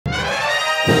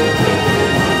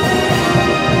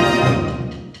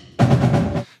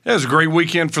Yeah, it was a great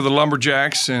weekend for the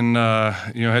Lumberjacks, and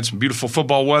had some beautiful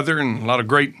football weather, and a lot of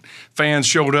great fans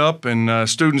showed up. And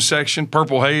student section,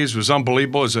 Purple Haze was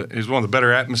unbelievable. It's one of the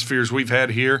better atmospheres we've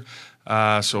had here.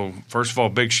 So first of all,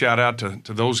 big shout out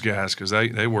to those guys, because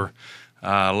they were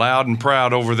loud and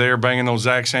proud over there, banging those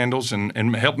axe handles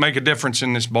and helped make a difference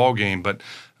in this ball game. But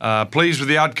pleased with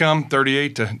the outcome,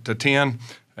 38-10.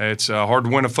 It's hard to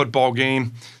win a football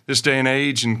game this day and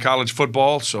age in college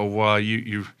football. So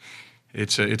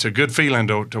it's a good feeling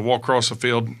to walk across the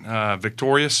field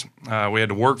victorious. We had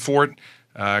to work for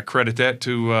it. Credit that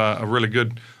to a really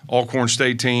good Alcorn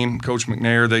State team, Coach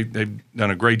McNair. They've done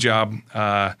a great job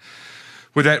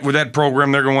with that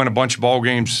program. They're going to win a bunch of ball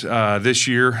games this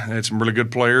year. They had some really good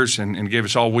players and gave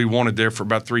us all we wanted there for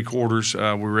about three quarters. We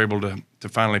were able to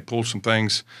finally pull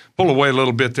away a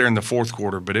little bit there in the fourth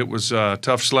quarter. But it was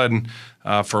tough sledding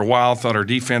for a while. Thought our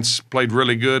defense played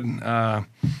really good.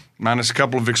 Minus a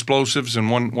couple of explosives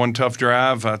and one tough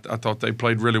drive. I thought they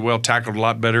played really well, tackled a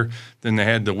lot better than they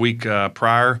had the week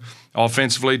prior.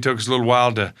 Offensively, it took us a little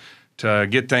while to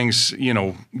get things,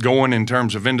 going in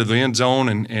terms of into the end zone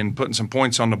and putting some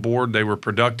points on the board. They were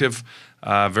productive,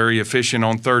 very efficient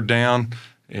on third down,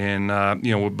 and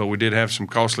but we did have some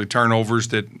costly turnovers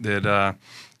that bit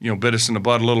us in the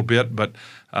butt a little bit. But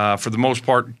for the most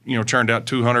part, turned out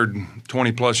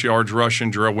 220-plus yards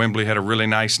rushing. Jarrell Wembley had a really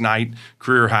nice night,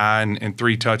 career high, and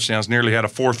 3 touchdowns. Nearly had a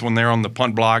fourth one there on the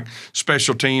punt block.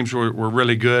 Special teams were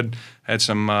really good. Had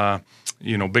some,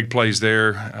 big plays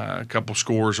there, a couple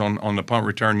scores on the punt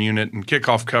return unit, and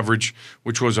kickoff coverage,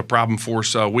 which was a problem for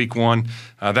us week one.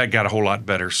 That got a whole lot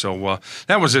better. So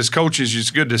that was, as coaches,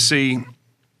 it's good to see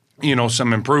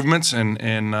some improvements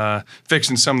and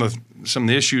fixing some of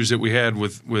the issues that we had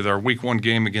with our week one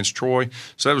game against Troy.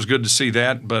 So that was good to see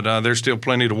that, but there's still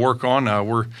plenty to work on.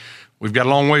 We've got a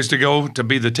long ways to go to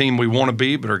be the team we want to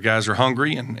be, but our guys are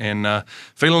hungry and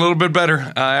feeling a little bit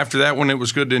better after that one. It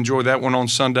was good to enjoy that one on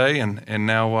Sunday, and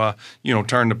now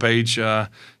turn the page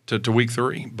to week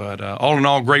 3. But all in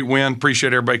all, great win.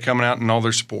 Appreciate everybody coming out and all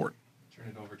their support. Turn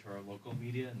it over to our local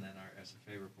media and then our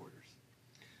SFA reporters.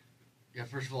 Yeah,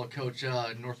 first of all, Coach,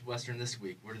 Northwestern this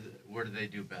week, where do they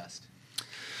do best?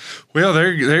 Well,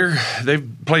 they've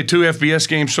played 2 FBS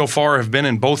games so far. Have been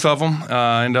in both of them.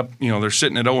 They're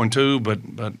sitting at 0-2, but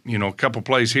a couple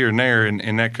plays here and there,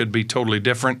 and that could be totally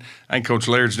different. I think Coach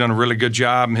Laird's done a really good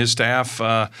job, and his staff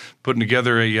putting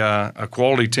together a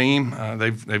quality team.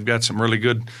 They've got some really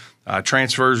good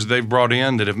transfers they've brought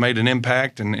in that have made an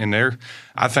impact, and they're,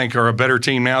 I think, are a better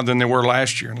team now than they were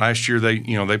last year. Last year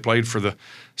they played for the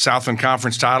Southland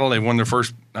Conference title. They won their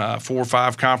first 4 or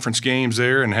 5 conference games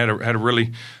there and had a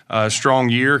really strong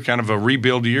year, kind of a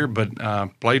rebuild year, but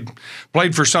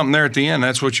played for something there at the end.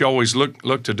 That's what you always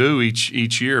look to do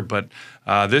each year. But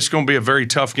this is going to be a very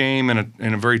tough game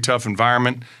in a very tough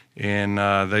environment, and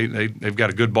they've got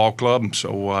a good ball club,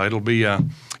 so it'll be a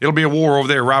war over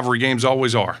there. Rivalry games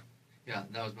always are. Yeah,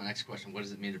 that was my next question. What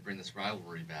does it mean to bring this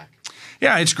rivalry back?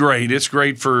 Yeah, it's great. It's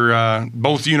great for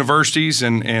both universities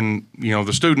and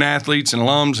the student athletes and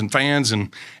alums and fans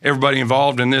and everybody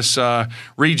involved in this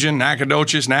region,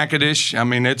 Nacogdoches, Natchitoches. I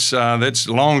mean, that's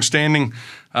long-standing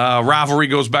rivalry,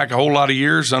 goes back a whole lot of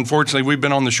years. Unfortunately, we've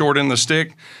been on the short end of the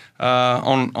stick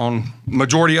on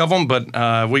majority of them,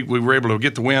 but we were able to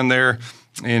get the win there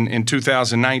in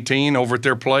 2019 over at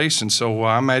their place, and so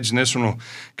I imagine this one will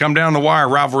come down the wire.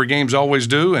 Rivalry games always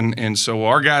do, and so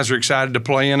our guys are excited to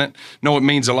play in it. Know it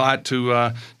means a lot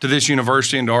to this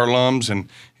university and to our alums,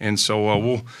 and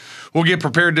so we'll get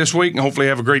prepared this week and hopefully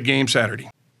have a great game Saturday.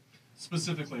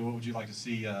 Specifically, what would you like to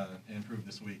see improve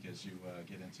this week as you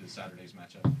get into Saturday's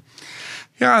matchup?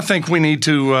 Yeah, I think we need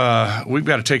to we've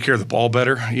got to take care of the ball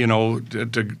better.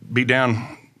 To be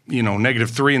down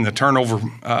 -3 in the turnover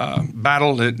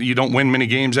battle. You don't win many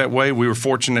games that way. We were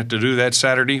fortunate to do that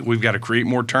Saturday. We've got to create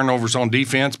more turnovers on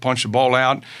defense, punch the ball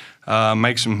out, turn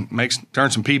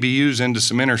some PBUs into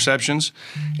some interceptions,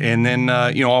 and then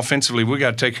offensively we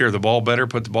got to take care of the ball better,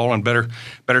 put the ball in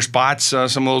better spots.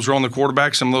 Some of those are on the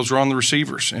quarterback, some of those are on the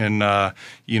receivers, and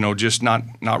just not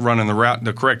running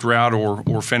the correct route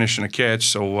or finishing a catch.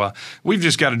 So we've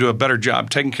just got to do a better job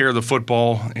taking care of the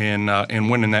football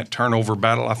and winning that turnover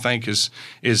battle. I think is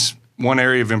one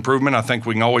area of improvement. I think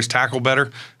we can always tackle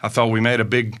better. I thought we made a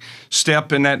big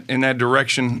step in that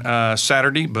direction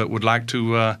Saturday, but would like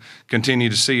to continue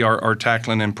to see our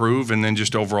tackling improve, and then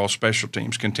just overall special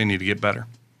teams continue to get better.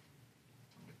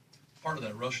 Part of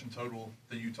that rushing total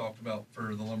that you talked about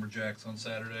for the Lumberjacks on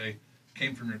Saturday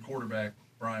came from your quarterback,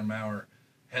 Brian Maurer.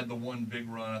 Had the one big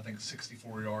run, I think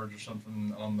 64 yards or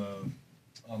something on the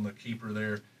on the keeper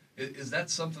there. Is that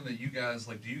something that you guys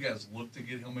like? Do you guys look to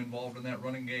get him involved in that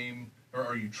running game, or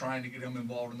are you trying to get him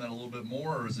involved in that a little bit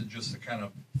more, or is it just to kind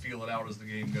of feel it out as the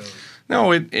game goes?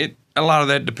 No, a lot of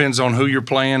that depends on who you're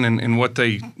playing and what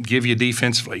they give you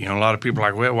defensively. A lot of people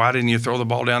are like, well, why didn't you throw the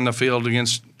ball down the field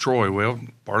against Troy? Well,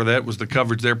 part of that was the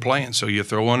coverage they're playing, so you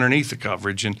throw underneath the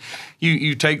coverage, and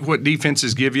you take what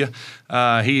defenses give you.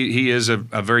 He is a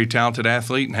very talented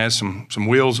athlete and has some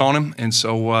wheels on him, and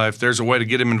so if there's a way to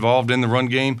get him involved in the run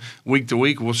game week to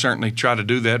week, we'll certainly try to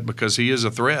do that because he is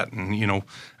a threat. And,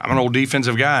 I'm an old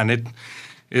defensive guy, and it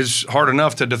is hard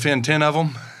enough to defend 10 of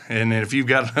them. And if you've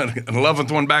got an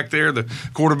 11th one back there, the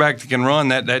quarterback that can run,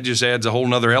 that just adds a whole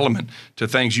nother element to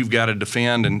things you've got to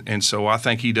defend. And so I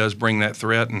think he does bring that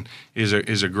threat and is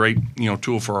a great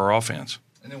tool for our offense.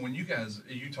 And then when you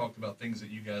talked about things that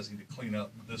you guys need to clean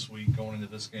up this week going into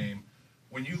this game.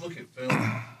 When you look at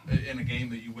film in a game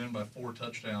that you win by 4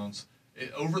 touchdowns,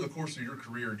 over the course of your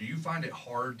career, do you find it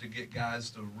hard to get guys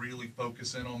to really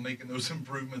focus in on making those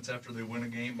improvements after they win a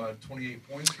game by 28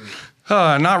 points?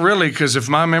 Not really, because if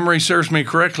my memory serves me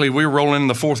correctly, we were rolling in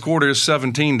the fourth quarter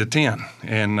 17-10,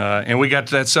 and we got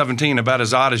to that 17 about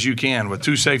as odd as you can with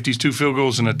 2 safeties, 2 field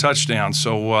goals, and a touchdown.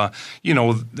 So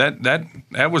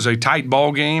that was a tight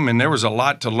ball game, and there was a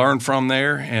lot to learn from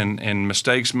there, and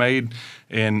mistakes made.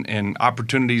 And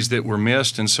opportunities that were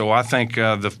missed. And so I think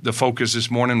the focus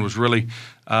this morning was really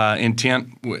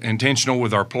intentional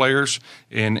with our players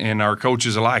and our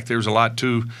coaches alike. There was a lot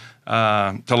to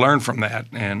learn from that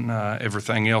and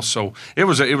everything else. So it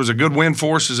was a good win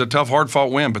for us. It was a tough,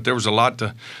 hard-fought win, but there was a lot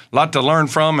to learn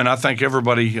from. And I think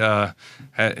everybody, we had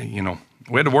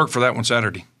to work for that one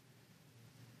Saturday.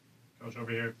 Coach,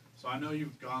 over here. So I know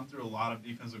you've gone through a lot of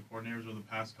defensive coordinators over the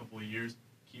past couple of years.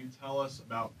 Can you tell us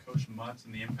about Coach Mutz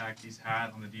and the impact he's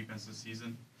had on the defense this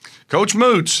season? Coach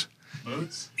Moots.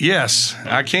 Moots? Yes,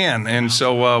 I can. And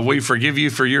so we forgive you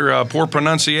for your poor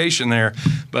pronunciation there.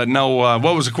 But no,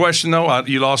 what was the question, though?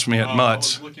 You lost me at Mutz. I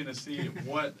was looking to see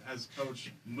what has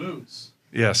Coach Moots,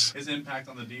 his impact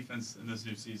on the defense in this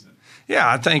new season. Yeah,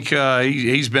 I think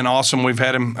he's been awesome. We've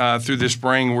had him through this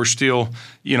spring. We're still,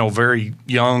 very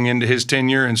young into his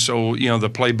tenure, and so, the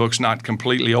playbook's not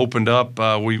completely opened up.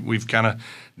 We've kind of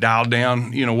dialed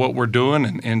down, what we're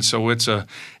doing, and so it's a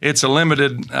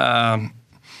limited,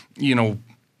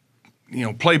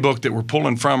 playbook that we're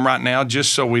pulling from right now,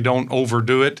 just so we don't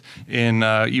overdo it.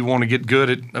 And you want to get good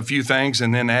at a few things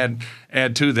and then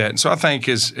add to that. And so I think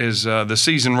as the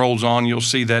season rolls on, you'll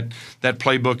see that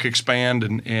playbook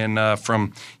expand and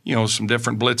from some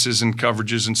different blitzes and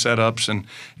coverages and setups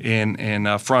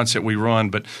and fronts that we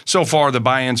run. But so far the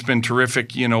buy-in's been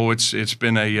terrific. It's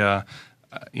been a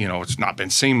it's not been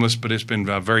seamless, but it's been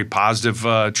a very positive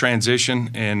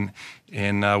transition. And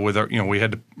with our, we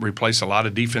had to replace a lot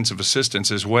of defensive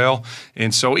assistants as well.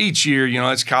 And so each year,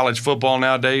 it's college football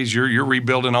nowadays. You're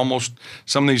rebuilding almost.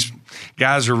 Some of these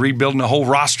guys are rebuilding a whole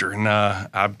roster, and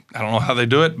I don't know how they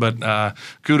do it, but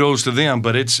kudos to them.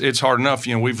 But it's hard enough.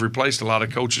 We've replaced a lot of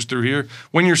coaches through here.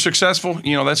 When you're successful,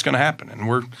 that's going to happen, and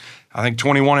we're. I think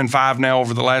 21-5 now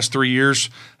over the last 3 years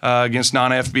against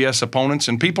non-FBS opponents,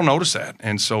 and people notice that,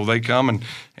 and so they come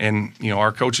and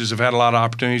our coaches have had a lot of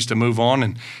opportunities to move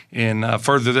on and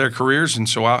further their careers, and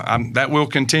so that will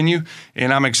continue,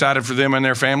 and I'm excited for them and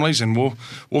their families, and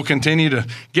we'll continue to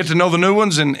get to know the new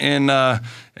ones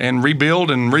and rebuild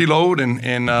and reload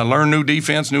and learn new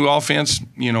defense, new offense,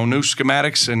 new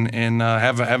schematics, and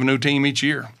have a new team each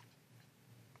year.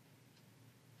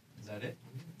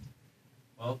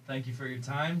 Well, thank you for your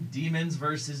time. Demons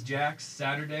versus Jacks,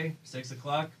 Saturday, 6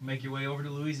 o'clock. Make your way over to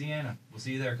Louisiana. We'll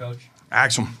see you there, Coach.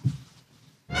 Axum.